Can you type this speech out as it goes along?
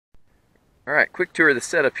Alright, quick tour of the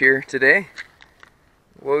setup here today.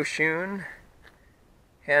 Woshun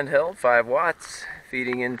handheld, 5 watts,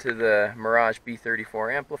 feeding into the Mirage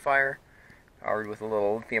B34 amplifier, powered with a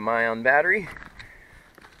little lithium-ion battery,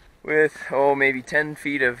 with, maybe 10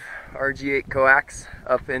 feet of RG8 coax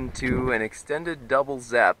up into an extended double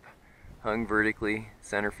zepp, hung vertically,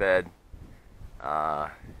 center-fed.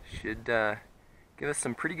 Should give us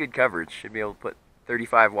some pretty good coverage. Should be able to put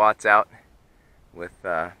 35 watts out with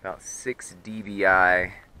about 6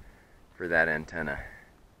 dBi for that antenna.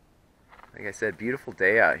 Like I said, beautiful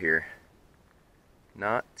day out here.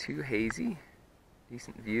 Not too hazy.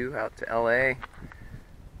 Decent view out to LA,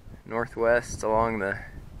 northwest along the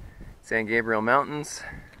San Gabriel Mountains,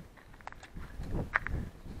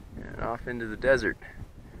 and off into the desert.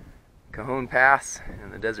 Cajon Pass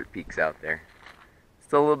and the desert peaks out there.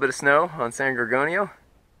 Still a little bit of snow on San Gorgonio.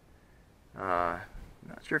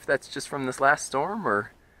 Not sure if that's just from this last storm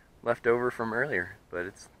or left over from earlier, but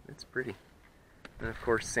it's pretty. And of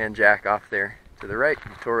course San Jac off there to the right,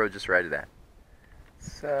 and Toro just right of that.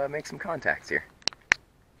 Let's make some contacts here.